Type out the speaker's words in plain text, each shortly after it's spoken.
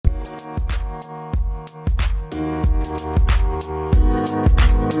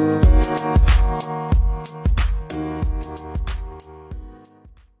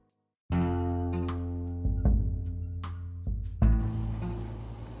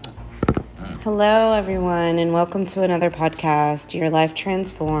Hello, everyone, and welcome to another podcast, Your Life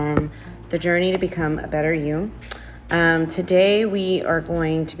Transform, the journey to become a better you. Today, we are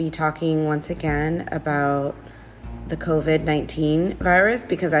going to be talking once again about the COVID-19 virus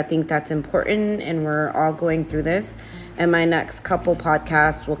because I think that's important and we're all going through this. And my next couple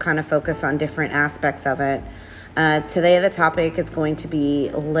podcasts will kind of focus on different aspects of it. Today, the topic is going to be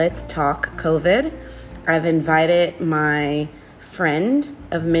Let's Talk COVID. I've invited my friend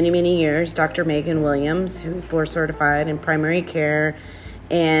of many years, Dr. Megan Williams, who's board certified in primary care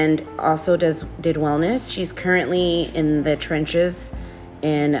and also did wellness. She's currently in the trenches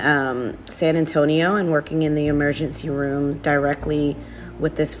in San Antonio and working in the emergency room directly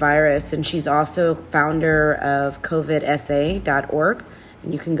with this virus. And she's also founder of covidsa.org.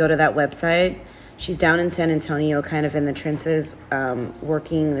 And you can go to that website. She's down in San Antonio, kind of in the trenches,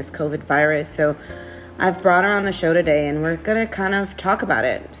 working this COVID virus. So I've brought her on the show today, and we're going to kind of talk about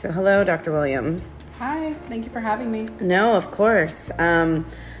it. So hello, Dr. Williams. Hi, thank you for having me. No, of course.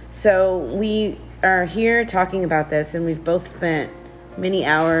 So we are here talking about this, and we've both spent many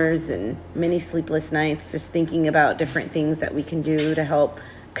hours and many sleepless nights just thinking about different things that we can do to help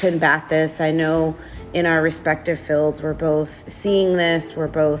combat this. I know in our respective fields, we're both seeing this. We're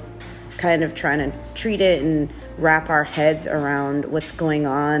both kind of trying to treat it and wrap our heads around what's going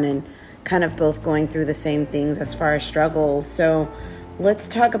on and kind of both going through the same things as far as struggles. So let's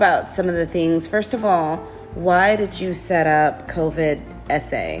talk about some of the things. First of all, why did you set up COVID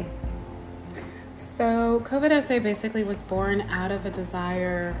SA? So COVID SA basically was born out of a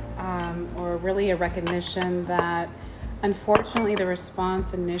desire or really a recognition that unfortunately the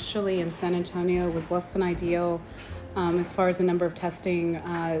response initially in San Antonio was less than ideal as far as the number of testing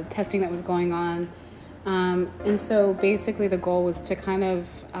that was going on. And so basically the goal was to kind of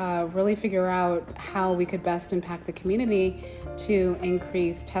really figure out how we could best impact the community to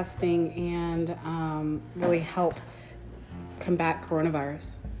increase testing and really help combat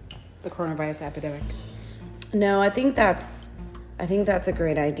the coronavirus epidemic. No, I think that's a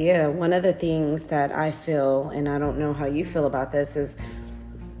great idea. One of the things that I feel, and I don't know how you feel about this, is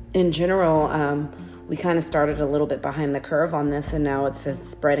in general, we kind of started a little bit behind the curve on this, and now it's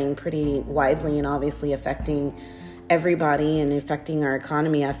spreading pretty widely and obviously affecting everybody and affecting our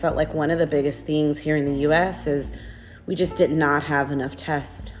economy. I felt like one of the biggest things here in the U.S. is we just did not have enough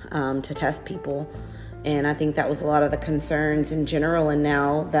tests to test people. And I think that was a lot of the concerns in general. And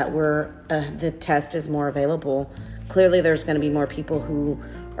now that the test is more available, clearly there's going to be more people who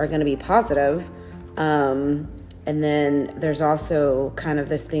are going to be positive. And then there's also kind of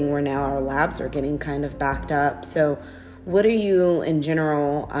this thing where now our labs are getting kind of backed up. So what are you in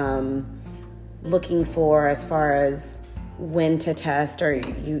general looking for as far as when to test? Or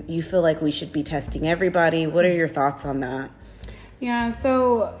you feel like we should be testing everybody? What are your thoughts on that? Yeah,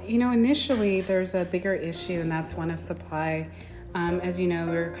 so, initially there's a bigger issue, and that's one of supply. As you know,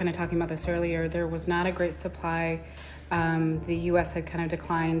 we were kind of talking about this earlier. There was not a great supply. The U.S. had kind of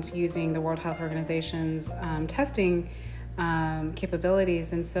declined using the World Health Organization's testing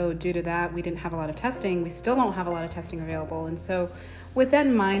capabilities. And so due to that, we didn't have a lot of testing. We still don't have a lot of testing available. And so with that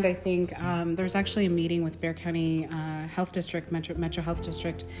in mind, I think there's actually a meeting with Bexar County Health District, Metro Health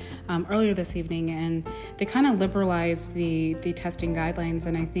District, earlier this evening, and they kind of liberalized the testing guidelines,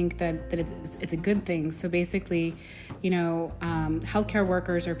 and I think that it's a good thing. So basically, healthcare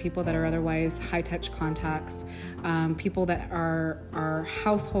workers are people that are otherwise high-touch contacts, people that are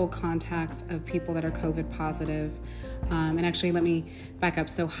household contacts of people that are COVID positive. And actually, let me back up.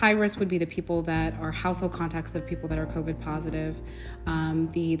 So high risk would be the people that are household contacts of people that are COVID positive.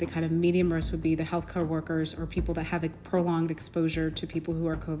 The kind of medium risk would be the healthcare workers or people that have a prolonged exposure to people who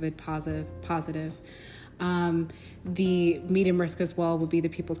are COVID positive. The medium risk as well would be the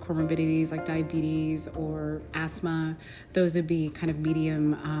people with comorbidities like diabetes or asthma. Those would be kind of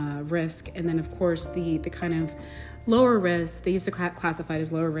medium risk. And then, of course, the kind of lower risk, they used to classify it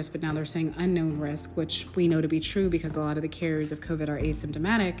as lower risk, but now they're saying unknown risk, which we know to be true because a lot of the carriers of COVID are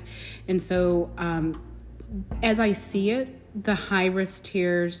asymptomatic. And so as I see it, the high risk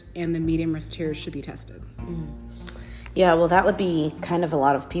tiers and the medium risk tiers should be tested. Yeah, well, that would be kind of a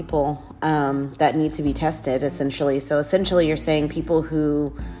lot of people that need to be tested, essentially. So essentially, you're saying people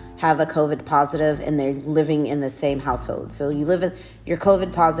who have a COVID positive and they're living in the same household. So you're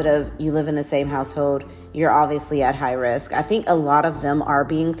COVID positive, you live in the same household, you're obviously at high risk. I think a lot of them are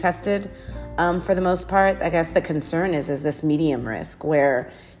being tested. For the most part, I guess the concern is this medium risk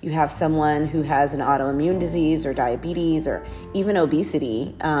where you have someone who has an autoimmune disease or diabetes or even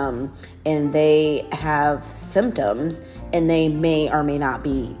obesity, and they have symptoms and they may or may not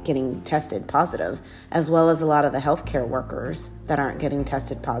be getting tested positive, as well as a lot of the healthcare workers that aren't getting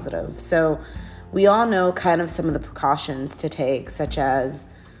tested positive. So we all know kind of some of the precautions to take, such as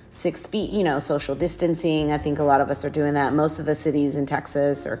 6 feet, social distancing. I think a lot of us are doing that. Most of the cities in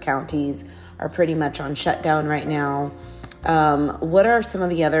Texas or counties are pretty much on shutdown right now. What are some of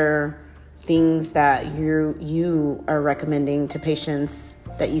the other things that you are recommending to patients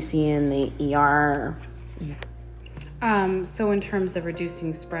that you see in the ER? So in terms of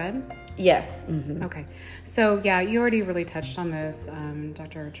reducing spread? Yes. Mm-hmm. Okay. So yeah, you already really touched on this,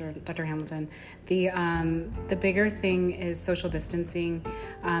 Dr. Hamilton. The bigger thing is social distancing.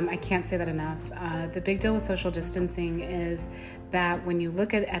 I can't say that enough. The big deal with social distancing is that when you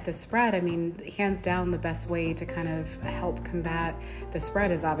look at the spread, I mean, hands down, the best way to kind of help combat the spread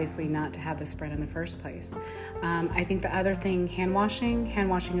is obviously not to have the spread in the first place. I think the other thing, hand washing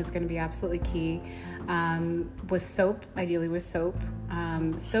is going to be absolutely key. With soap, ideally with soap.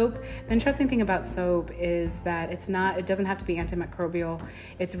 The interesting thing about soap is that it doesn't have to be antimicrobial.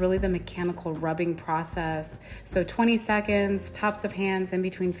 It's really the mechanical rubbing process. So 20 seconds, tops of hands, in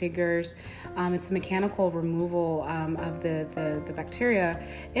between fingers. It's the mechanical removal of the bacteria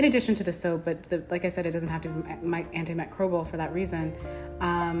in addition to the soap, but like I said, it doesn't have to be antimicrobial for that reason.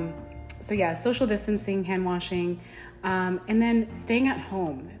 So yeah, social distancing, hand washing, and then staying at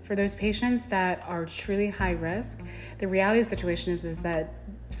home. For those patients that are truly high risk, the reality of the situation is that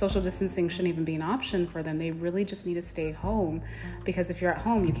social distancing shouldn't even be an option for them. They really just need to stay home, because if you're at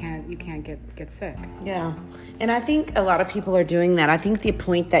home, you can't get sick. Yeah. And I think a lot of people are doing that. I think the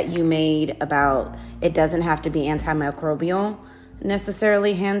point that you made about it doesn't have to be antimicrobial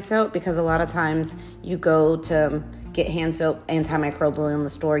necessarily, hand soap, because a lot of times you go to get hand soap antimicrobial in the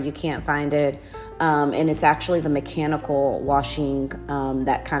store, you can't find it, and it's actually the mechanical washing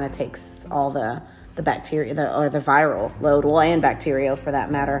that kind of takes all the bacteria or the viral load, and bacteria for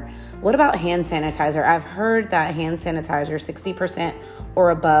that matter. What about hand sanitizer? I've heard that hand sanitizer 60% or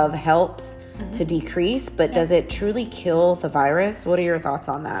above helps to decrease, but does it truly kill the virus? What are your thoughts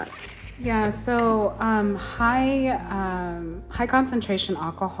on that? Yeah, so high concentration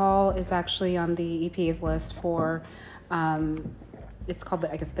alcohol is actually on the EPA's list for, it's called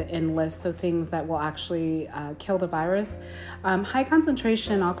the N list, so things that will actually kill the virus. High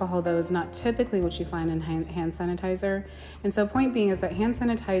concentration alcohol, though, is not typically what you find in hand sanitizer. And so point being is that hand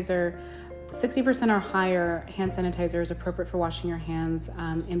sanitizer, 60% or higher hand sanitizer is appropriate for washing your hands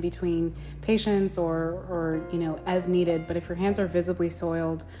in between patients or as needed. But if your hands are visibly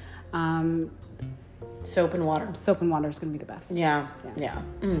soiled, soap and water is going to be the best. Yeah.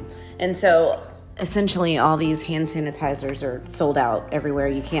 And so essentially all these hand sanitizers are sold out everywhere.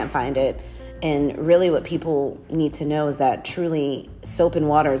 You can't find it. And really what people need to know is that truly soap and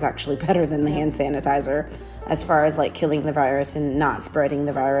water is actually better than the hand sanitizer as far as like killing the virus and not spreading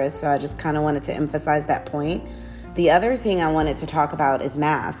the virus. So I just kind of wanted to emphasize that point. The other thing I wanted to talk about is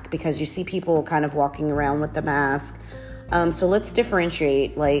mask, because you see people kind of walking around with the mask. So let's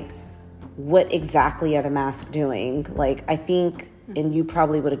differentiate, like, what exactly are the masks doing? Like, I think, and you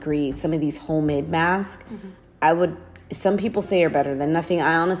probably would agree, some of these homemade masks, some people say are better than nothing.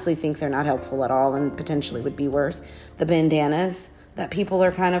 I honestly think they're not helpful at all and potentially would be worse. The bandanas that people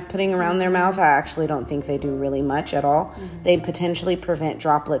are kind of putting around their mouth, I actually don't think they do really much at all. They potentially prevent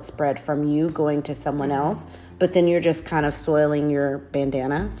droplet spread from you going to someone else, but then you're just kind of soiling your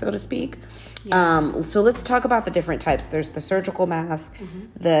bandana, so to speak. Yeah. So let's talk about the different types. There's the surgical mask,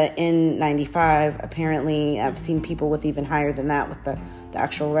 the N95. Apparently, I've seen people with even higher than that with the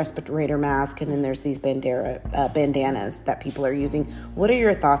actual respirator mask. And then there's these bandanas that people are using. What are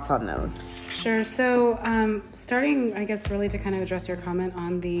your thoughts on those? Sure. So starting, I guess, really to kind of address your comment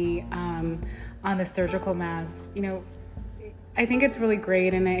on the surgical mask, I think it's really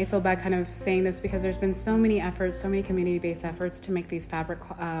great, and I feel bad kind of saying this because there's been so many efforts, so many community-based efforts to make these fabric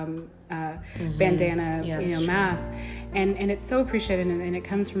bandana, masks, and it's so appreciated, and it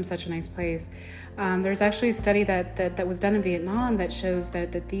comes from such a nice place. There's actually a study that was done in Vietnam that shows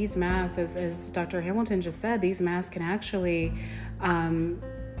that these masks, as Dr. Hamilton just said, these masks can actually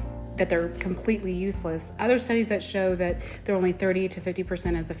that they're completely useless. Other studies that show that they're only 30 to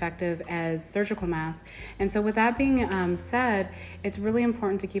 50% as effective as surgical masks. And so with that being said, it's really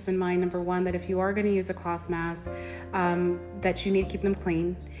important to keep in mind, number one, that if you are going to use a cloth mask, that you need to keep them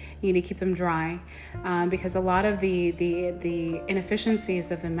clean. You need to keep them dry, because a lot of the inefficiencies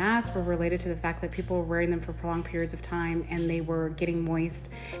of the mask were related to the fact that people were wearing them for prolonged periods of time and they were getting moist,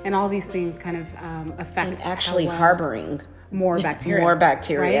 and all these things kind of affect and actually harboring more bacteria,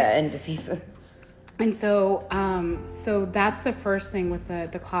 right? And diseases. And so, so that's the first thing with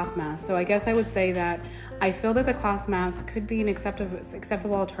the cloth mask. So I guess I would say that I feel that the cloth mask could be an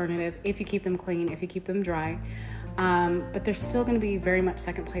acceptable alternative if you keep them clean, if you keep them dry. But they're still going to be very much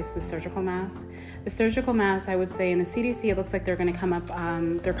second place to the surgical mask. The surgical mask, I would say, in the CDC, it looks like they're going to come up.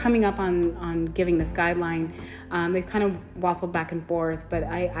 They're coming up on giving this guideline. They've kind of waffled back and forth, but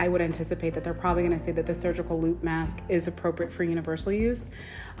I would anticipate that they're probably going to say that the surgical loop mask is appropriate for universal use.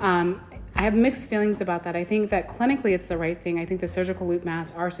 I have mixed feelings about that. I think that clinically it's the right thing. I think the surgical loop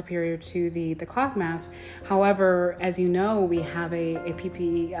masks are superior to the cloth mask. However, as you know, we have a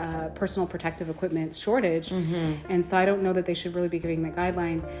PPE, personal protective equipment shortage. And so I don't know that they should really be giving that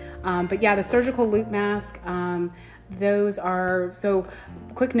guideline. But yeah, the surgical loop mask, those are, so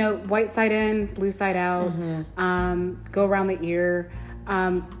quick note, white side in, blue side out, go around the ear.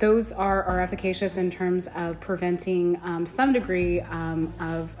 Those are efficacious in terms of preventing some degree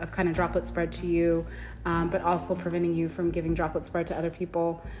of kind of droplet spread to you, but also preventing you from giving droplet spread to other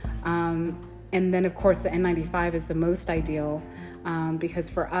people. And then, of course, the N95 is the most ideal because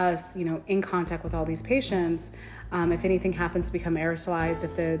for us, in contact with all these patients, if anything happens to become aerosolized,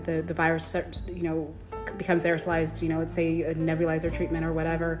 if the virus, becomes aerosolized, let's say a nebulizer treatment or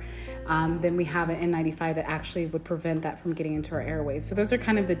whatever, then we have an N95 that actually would prevent that from getting into our airways. So those are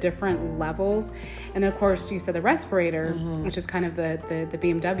kind of the different levels. And then, of course, you said the respirator, which is kind of the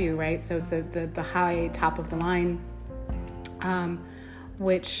BMW, right? So it's the high top of the line,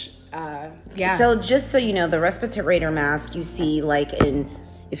 which, yeah. So just so you know, the respirator mask you see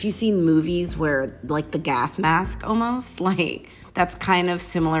if you've seen movies where like the gas mask almost, like that's kind of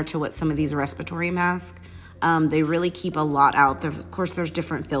similar to what some of these respiratory masks, they really keep a lot out. Of course, there's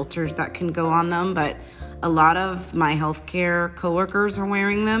different filters that can go on them, but a lot of my healthcare coworkers are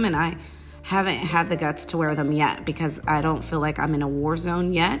wearing them, and I haven't had the guts to wear them yet because I don't feel like I'm in a war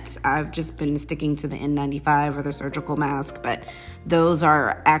zone yet. I've just been sticking to the N95 or the surgical mask, but those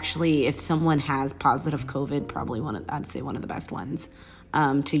are actually, if someone has positive COVID, probably I'd say one of the best ones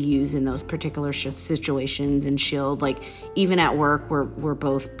to use in those particular situations and shield. Like even at work, we're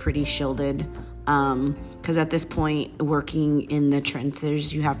both pretty shielded because at this point, working in the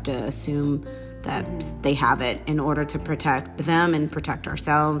trenches, you have to assume that they have it in order to protect them and protect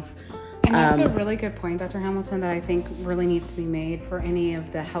ourselves. And that's a really good point, Dr. Hamilton, that I think really needs to be made for any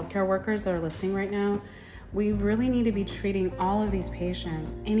of the healthcare workers that are listening right now. We really need to be treating all of these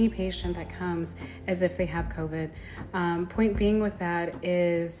patients, any patient that comes, as if they have COVID. Point being with that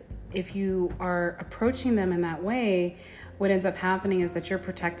is if you are approaching them in that way, what ends up happening is that you're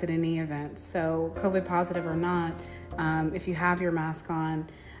protected in any event. So COVID positive or not, if you have your mask on.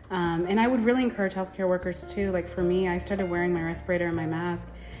 And I would really encourage healthcare workers too. Like for me, I started wearing my respirator and my mask.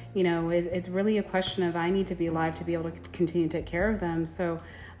 It's really a question of I need to be alive to be able to continue to take care of them. So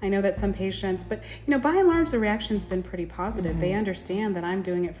I know that some patients, but by and large, the reaction's been pretty positive. They understand that I'm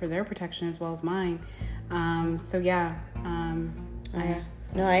doing it for their protection as well as mine. So yeah.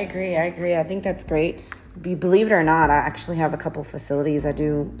 No, I agree. I think that's great. Believe it or not, I actually have a couple facilities. I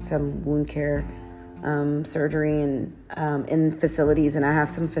do some wound care surgery and in facilities, and I have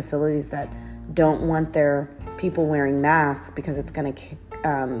some facilities that don't want their people wearing masks because it's going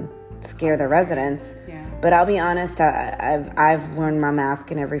to scare the residents. Yeah. But I'll be honest, I've worn my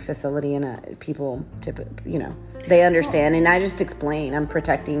mask in every facility, and people they understand, and I just explain I'm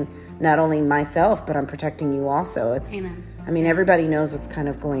protecting not only myself, but I'm protecting you also. Amen. I mean, everybody knows what's kind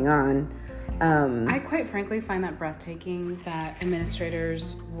of going on. I quite frankly find that breathtaking that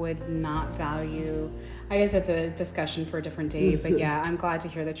administrators would not value. I guess that's a discussion for a different day, but yeah, I'm glad to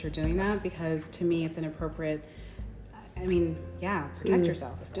hear that you're doing that because to me it's an appropriate, protect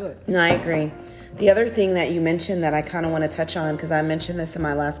yourself, do it. No, I agree. The other thing that you mentioned that I kind of want to touch on, because I mentioned this in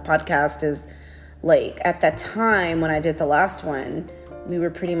my last podcast, is like at that time when I did the last one, we were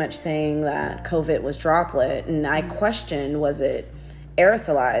pretty much saying that COVID was droplet, and I questioned, was it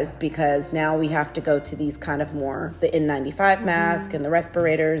aerosolized, because now we have to go to these kind of more the N95 mask and the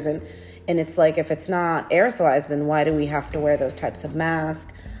respirators, and it's like, if it's not aerosolized, then why do we have to wear those types of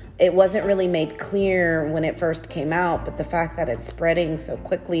masks? It wasn't really made clear when it first came out, but the fact that it's spreading so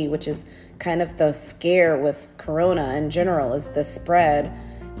quickly, which is kind of the scare with corona in general, is the spread.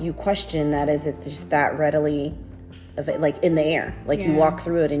 you question that. Is it just that readily like in the air, like you walk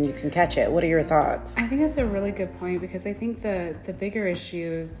through it and you can catch it? What are your thoughts? I think that's a really good point, because I think the bigger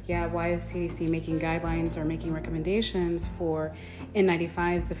issue is, why is CDC making guidelines or making recommendations for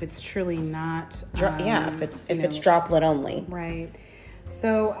N95s if it's truly not if it's droplet only, right?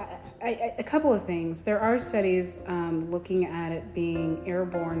 So a couple of things. There are studies looking at it being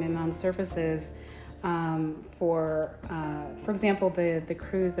airborne and on surfaces. For example, the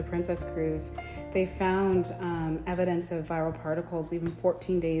cruise, the Princess cruise, they found evidence of viral particles even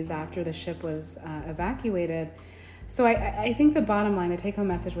 14 days after the ship was evacuated. So I think the bottom line, the take-home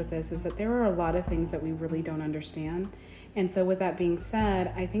message with this is that there are a lot of things that we really don't understand. And so with that being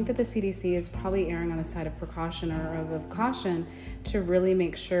said, I think that the CDC is probably erring on the side of precaution or of caution to really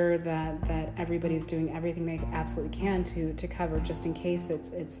make sure that everybody's doing everything they absolutely can to cover, just in case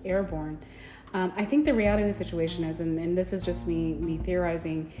it's airborne. I think the reality of the situation is, and this is just me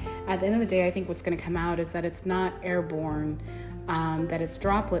theorizing, at the end of the day, I think what's going to come out is that it's not airborne, that it's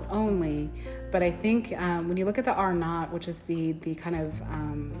droplet only. But I think when you look at the R0, which is the kind of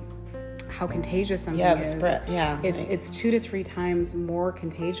how contagious something is, it's 2 to 3 times more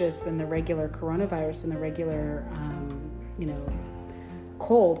contagious than the regular coronavirus and the regular,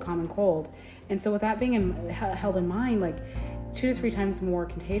 common cold. And so with that being held in mind, like 2 to 3 times more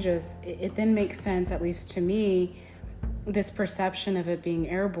contagious, it then makes sense, at least to me, this perception of it being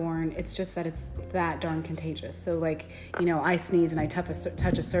airborne. It's just that it's that darn contagious. So like, I sneeze and I touch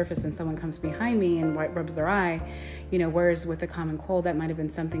a surface and someone comes behind me and rubs their eye, whereas with a common cold, that might have been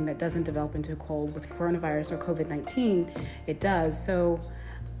something that doesn't develop into a cold. With coronavirus or COVID-19, it does. So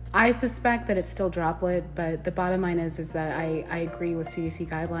I suspect that it's still droplet, but the bottom line is that I agree with CDC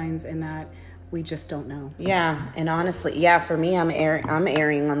guidelines in that we just don't know. Yeah, and honestly, for me, I'm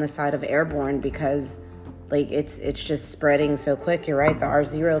erring on the side of airborne, because like it's just spreading so quick. You're right. The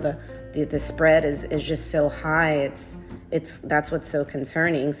R0, the spread is just so high. It's that's what's so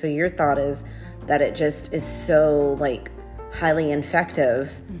concerning. So your thought is that it just is so like highly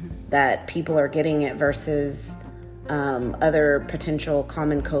infective that people are getting it versus other potential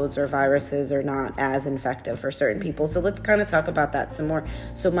common colds or viruses are not as infective for certain people. So let's kind of talk about that some more.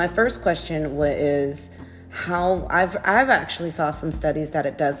 So my first question is how I've actually saw some studies that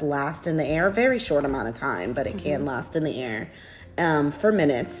it does last in the air, a very short amount of time, but it can last in the air for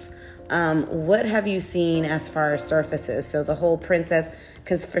minutes. What have you seen as far as surfaces? So the whole Princess,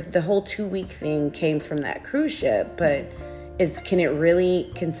 because for the whole 2-week thing came from that cruise ship, but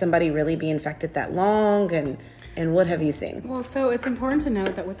can somebody really be infected that long? And what have you seen? Well, so it's important to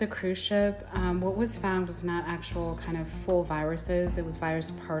note that with the cruise ship, what was found was not actual kind of full viruses. It was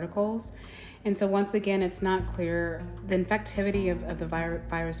virus particles. And so once again, it's not clear. The infectivity of the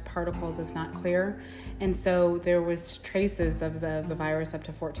virus particles is not clear. And so there was traces of the virus up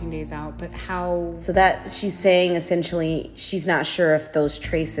to 14 days out. But how... So that she's saying essentially she's not sure if those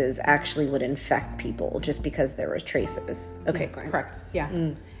traces actually would infect people just because there were traces. Okay, correct.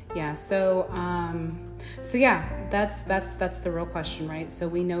 Yeah. Yeah. So that's the real question, right? So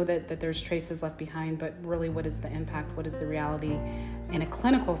we know that there's traces left behind, but really what is the impact? What is the reality in a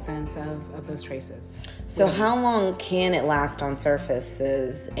clinical sense of those traces? So how long can it last on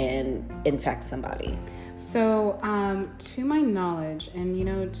surfaces and infect somebody? So to my knowledge, and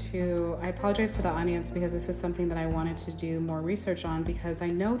I apologize to the audience because this is something that I wanted to do more research on, because I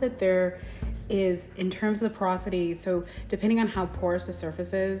know that there is, in terms of the porosity, so depending on how porous the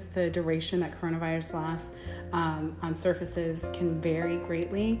surface is, the duration that coronavirus lasts on surfaces can vary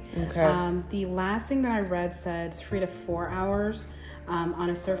greatly. Okay. The last thing that I read said 3 to 4 hours on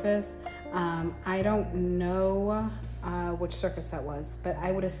a surface. I don't know which surface that was, but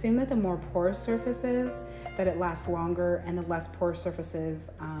I would assume that the more porous surfaces, that it lasts longer, and the less porous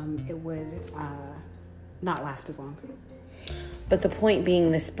surfaces, it would not last as long. But the point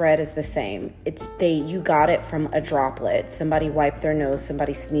being, the spread is the same. You got it from a droplet. Somebody wiped their nose,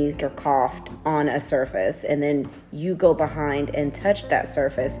 somebody sneezed or coughed on a surface, and then you go behind and touch that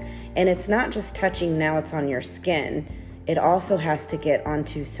surface. And it's not just touching, now it's on your skin. It also has to get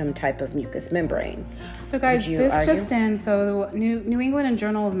onto some type of mucous membrane. So guys, this just in, so the New England and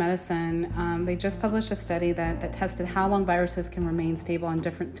Journal of Medicine, they just published a study that tested how long viruses can remain stable on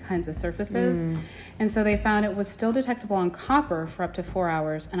different kinds of surfaces. And so they found it was still detectable on copper for up to 4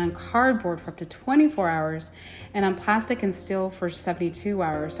 hours, and on cardboard for up to 24 hours, and on plastic and steel for 72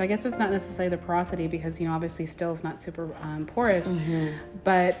 hours. So I guess it's not necessarily the porosity, because, obviously steel is not super porous.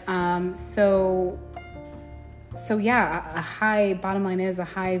 But So yeah, a high, bottom line is a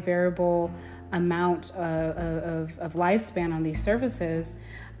high variable amount of lifespan on these surfaces.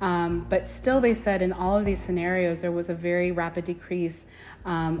 But still, they said in all of these scenarios, there was a very rapid decrease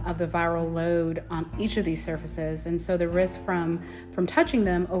of the viral load on each of these surfaces. And so the risk from touching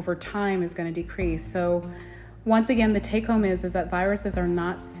them over time is going to decrease. So once again, the take home is that viruses are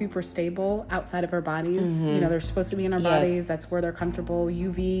not super stable outside of our bodies. You know, they're supposed to be in our bodies. That's where they're comfortable.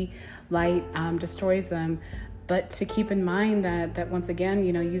 UV light destroys them. But to keep in mind that once again,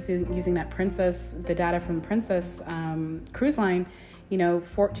 you know, using that the data from the Princess cruise line, you know,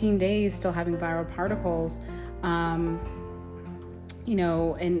 14 days still having viral particles, you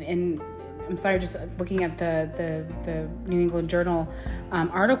know, and I'm sorry, just looking at the New England Journal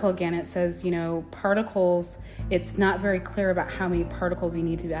article again, it says, you know, particles, it's not very clear about how many particles you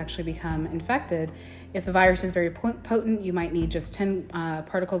need to actually become infected. If the virus is very potent, you might need just 10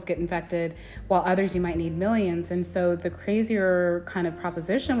 particles get infected, while others you might need millions. And so the crazier kind of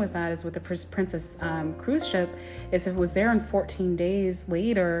proposition with that is with the Princess cruise ship is if it was there in 14 days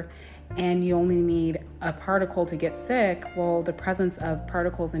later and you only need a particle to get sick, well, the presence of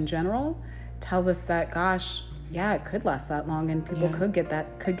particles in general tells us that, gosh, yeah, it could last that long and people could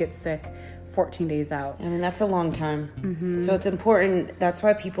get sick 14 days out. I mean, that's a long time. So it's important. That's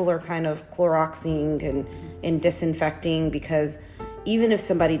why people are kind of Cloroxing and disinfecting, because even if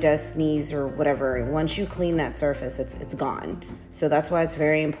somebody does sneeze or whatever, once you clean that surface, it's gone. So that's why it's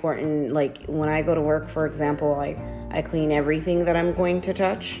very important. Like when I go to work, for example, I clean everything that I'm going to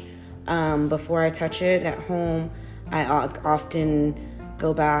touch before I touch it. At home, I often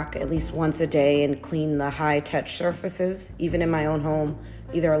go back at least once a day and clean the high touch surfaces, even in my own home,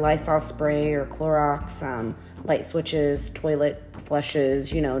 either a Lysol spray or Clorox, light switches, toilet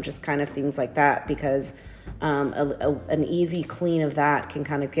flushes, you know, just kind of things like that, because an easy clean of that can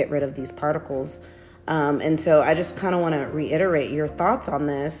kind of get rid of these particles. And so I just kind of want to reiterate your thoughts on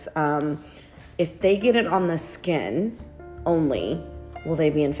this. If they get it on the skin only, will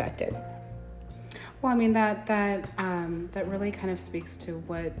they be infected? Well, I mean, that really kind of speaks to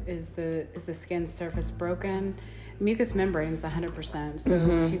what is the skin surface broken? Mucous membrane's 100%. So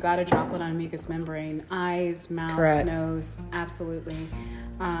if you got a droplet on a mucous membrane, eyes, mouth, nose, absolutely.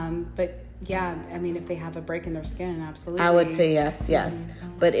 But yeah, I mean, if they have a break in their skin, absolutely. I would say yes.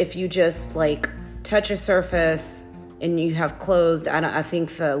 But if you just like touch a surface and you have closed, I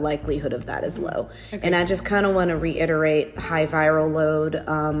think the likelihood of that is low. Okay. And I just kind of want to reiterate high viral load,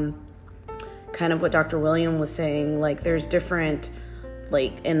 kind of what Dr. William was saying, like there's different,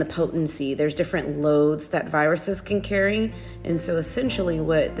 like in the potency, there's different loads that viruses can carry. And so essentially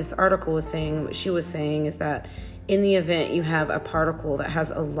what this article was saying, what she was saying is that in the event you have a particle that has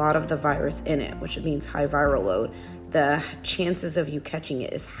a lot of the virus in it, which means high viral load, the chances of you catching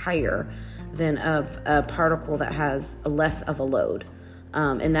it is higher than a particle that has less of a load.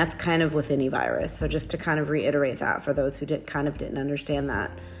 And that's kind of with any virus. So just to kind of reiterate that for those who didn't understand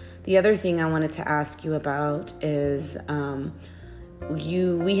that. The other thing I wanted to ask you about is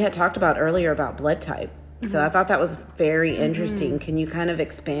we had talked about earlier about blood type. So I thought that was very interesting. Can you kind of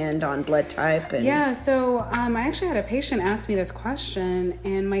expand on blood type? Yeah, so I actually had a patient ask me this question,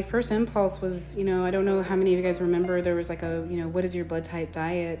 and my first impulse was, you know, I don't know how many of you guys remember, there was like a, you know, what is your blood type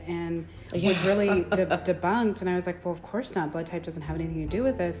diet? And it was really debunked. And I was like, well, of course not. Blood type doesn't have anything to do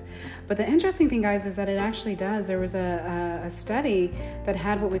with this. But the interesting thing, guys, is that it actually does. There was a study that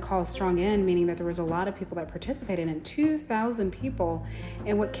had what we call a strong N, meaning that there was a lot of people that participated in it, 2,000 people.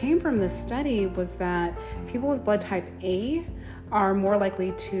 And what came from this study was that people with blood type A are more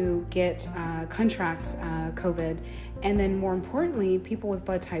likely to contract COVID. And then more importantly, people with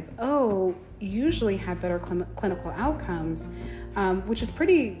blood type O usually have better clinical outcomes, which is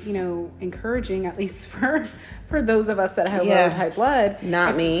pretty, you know, encouraging, at least for those of us that have low type blood.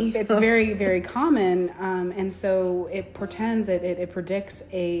 Not me. It's very, very common. And so it portends, it predicts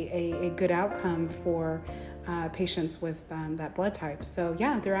a good outcome for patients with that blood type. So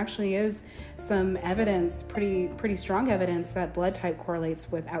yeah, there actually is some evidence, pretty strong evidence that blood type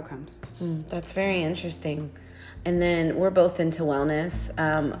correlates with outcomes. That's very interesting. And then we're both into wellness.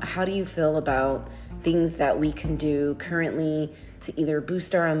 How do you feel about things that we can do currently to either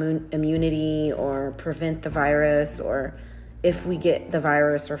boost our immunity or prevent the virus, or if we get the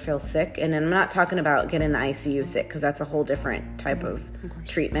virus or feel sick? And I'm not talking about getting the ICU sick, because that's a whole different type of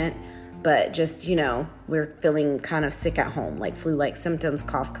treatment. But just, you know, we're feeling kind of sick at home, like flu-like symptoms,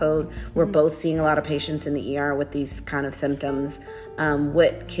 cough, cold. We're both seeing a lot of patients in the ER with these kind of symptoms.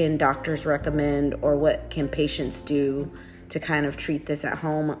 What can doctors recommend, or what can patients do to kind of treat this at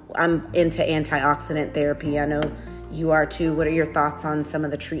home? I'm into antioxidant therapy. I know you are too. What are your thoughts on some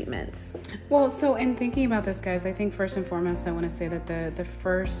of the treatments? Well, so in thinking about this, guys, I think first and foremost, I want to say that the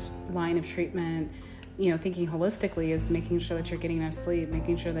first line of treatment, thinking holistically is making sure that you're getting enough sleep,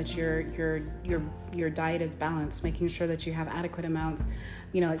 making sure that your diet is balanced, making sure that you have adequate amounts,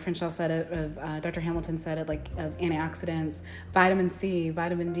 like Franchelle said, of Dr. Hamilton said it, like of antioxidants, vitamin C,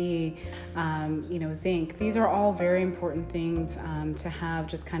 vitamin D, zinc. These are all very important things to have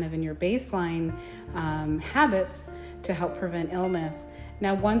just kind of in your baseline habits to help prevent illness.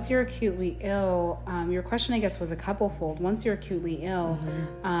 Now, once you're acutely ill, your question, I guess, was a couple-fold. Once you're acutely ill,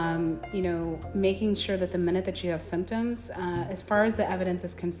 making sure that the minute that you have symptoms, as far as the evidence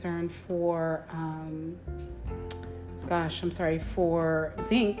is concerned for, for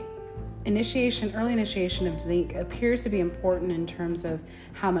zinc, early initiation of zinc appears to be important in terms of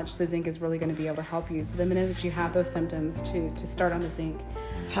how much the zinc is really going to be able to help you. So the minute that you have those symptoms, to start on the zinc.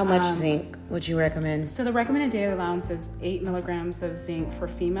 How much zinc would you recommend? So the recommended daily allowance is 8 milligrams of zinc for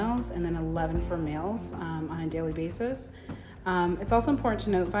females and then 11 for males on a daily basis. It's also important to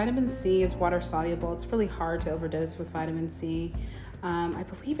note vitamin C is water soluble. It's really hard to overdose with vitamin C. I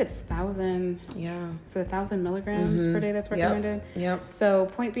believe it's 1,000. Yeah. So 1,000 milligrams per day that's recommended. Yep. So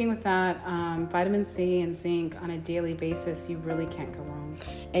point being with that, vitamin C and zinc on a daily basis, you really can't go wrong.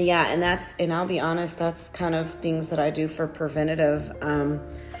 And and I'll be honest, that's kind of things that I do for preventative,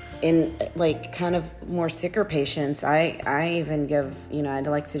 in like kind of more sicker patients. I even give, I'd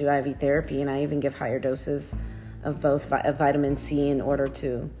like to do IV therapy, and I even give higher doses of both of vitamin C in order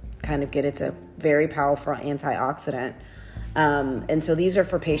to kind of it's a very powerful antioxidant. And so these are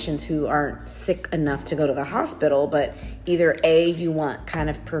for patients who aren't sick enough to go to the hospital, but either A, you want kind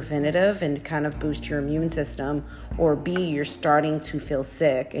of preventative and kind of boost your immune system, or B, you're starting to feel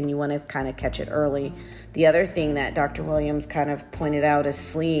sick and you want to kind of catch it early. The other thing that Dr. Williams kind of pointed out is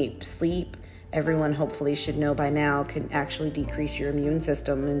sleep. Sleep, everyone hopefully should know by now, can actually decrease your immune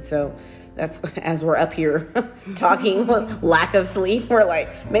system. And so that's, as we're up here talking lack of sleep, we're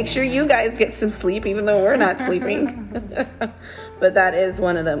like, make sure you guys get some sleep, even though we're not sleeping. But that is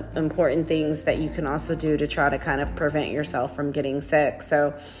one of the important things that you can also do to try to kind of prevent yourself from getting sick.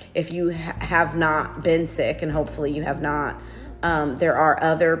 So if you have not been sick, and hopefully you have not, there are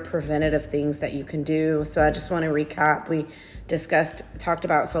other preventative things that you can do. So I just want to recap. We talked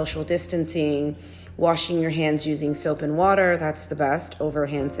about social distancing, washing your hands using soap and water. That's the best over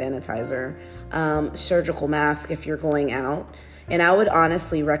hand sanitizer. Surgical mask if you're going out. And I would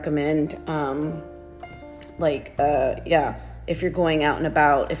honestly recommend, if you're going out and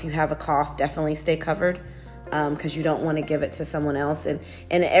about, if you have a cough, definitely stay covered, because you don't want to give it to someone else. And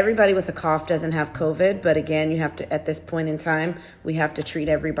everybody with a cough doesn't have COVID, but again, you have to, at this point in time, we have to treat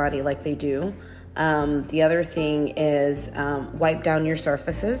everybody like they do. The other thing is wipe down your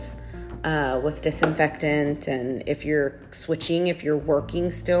surfaces with disinfectant. And if you're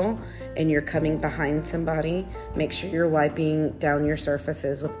working still and you're coming behind somebody, make sure you're wiping down your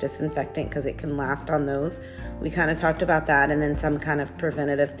surfaces with disinfectant, because it can last on those. We kind of talked about that. And then some kind of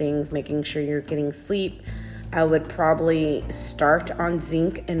preventative things, making sure you're getting sleep. I would probably start on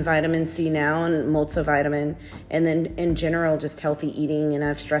zinc and vitamin C now, and multivitamin, and then in general, just healthy eating. And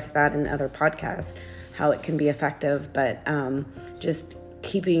I've stressed that in other podcasts, how it can be effective, but just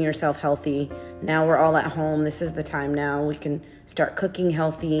keeping yourself healthy. Now we're all at home. This is the time now. We can start cooking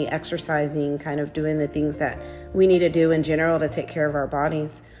healthy, exercising, kind of doing the things that we need to do in general to take care of our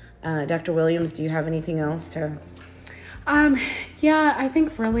bodies. Dr. Williams, do you have anything else to... I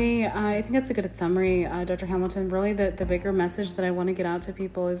think really, I think that's a good summary, Dr. Hamilton. Really, the bigger message that I want to get out to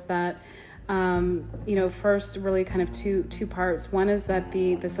people is that, first, really kind of two parts. One is that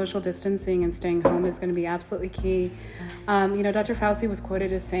the social distancing and staying home is going to be absolutely key. Dr. Fauci was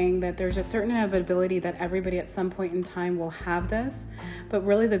quoted as saying that there's a certain inevitability that everybody at some point in time will have this, but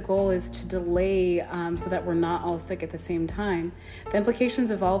really the goal is to delay so that we're not all sick at the same time. The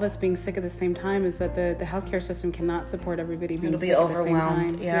implications of all of us being sick at the same time is that the healthcare system cannot support everybody being sick at the same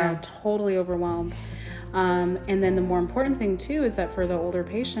time. Yeah, totally overwhelmed. And then the more important thing too is that for the older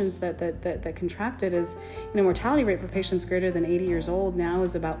patients that contracted is, mortality rate for patients greater than 80 years old now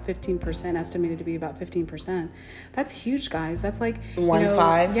is about 15%, estimated to be about 15%. That's huge, guys. That's like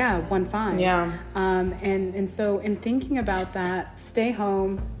 1.5. Yeah, 1.5. Yeah. And so in thinking about that, stay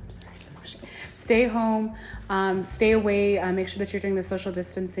home. Stay home. Stay away, make sure that you're doing the social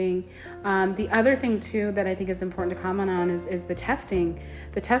distancing. The other thing too that I think is important to comment on is the testing.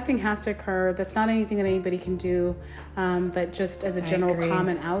 The testing has to occur. That's not anything that anybody can do, but just as a general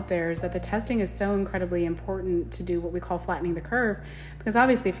comment out there is that the testing is so incredibly important to do what we call flattening the curve, because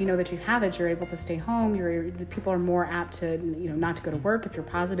obviously if you know that you have it, you're able to stay home. The people are more apt to not to go to work. If you're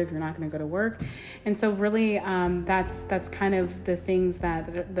positive, you're not going to go to work. And so really that's kind of the things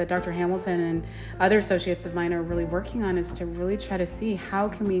that Dr. Hamilton and other associates of mine are really working on, is to really try to see how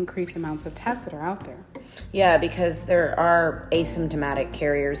can we increase amounts of tests that are out there. Yeah, because there are asymptomatic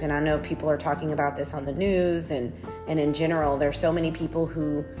carriers, and I know people are talking about this on the news and in general. There's so many people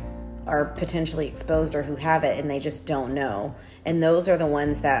who are potentially exposed or who have it and they just don't know. And those are the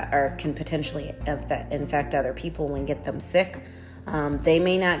ones that can potentially infect other people and get them sick. They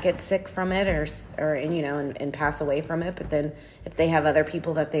may not get sick from it and pass away from it, but then if they have other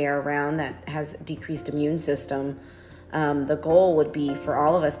people that they are around that has decreased immune system, the goal would be for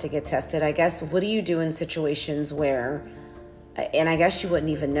all of us to get tested. I guess, what do you do in situations where, and I guess you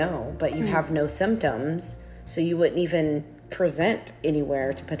wouldn't even know, but you have no symptoms, so you wouldn't even present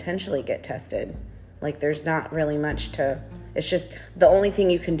anywhere to potentially get tested? Like, there's not really much it's just, the only thing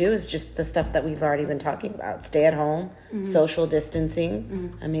you can do is just the stuff that we've already been talking about. Stay at home, social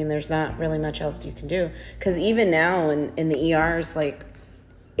distancing. I mean, there's not really much else you can do. Because even now in the ERs, like,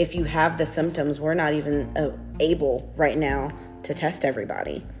 if you have the symptoms, we're not even able right now to test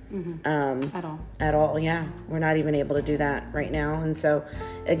everybody. At all, yeah. We're not even able to do that right now. And so,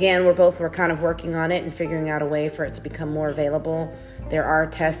 again, we're kind of working on it and figuring out a way for it to become more available. There are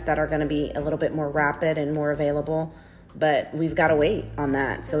tests that are going to be a little bit more rapid and more available, but we've got to wait on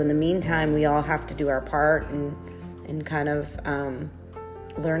that. So in the meantime, we all have to do our part and kind of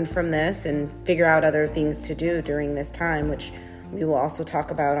learn from this and figure out other things to do during this time, which we will also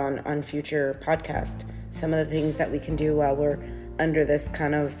talk about on future podcasts. Some of the things that we can do while we're under this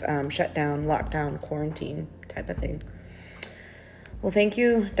kind of shutdown, lockdown, quarantine type of thing. Well, thank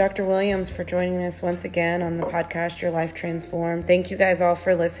you, Dr. Williams, for joining us once again on the podcast, Your Life Transformed. Thank you guys all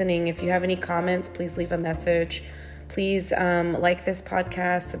for listening. If you have any comments, please leave a message. Please like this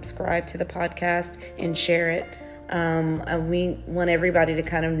podcast, subscribe to the podcast, and share it. We want everybody to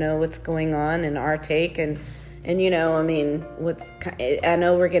kind of know what's going on and our take. And I know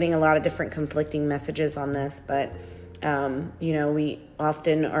we're getting a lot of different conflicting messages on this, but we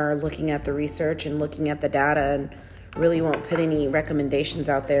often are looking at the research and looking at the data and really won't put any recommendations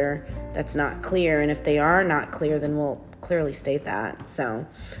out there that's not clear. And if they are not clear, then we'll clearly state that. So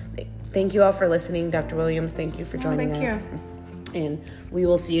thank you all for listening. Dr. Williams, thank you for joining us. And we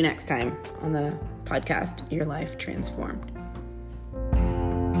will see you next time on the podcast, Your Life Transformed.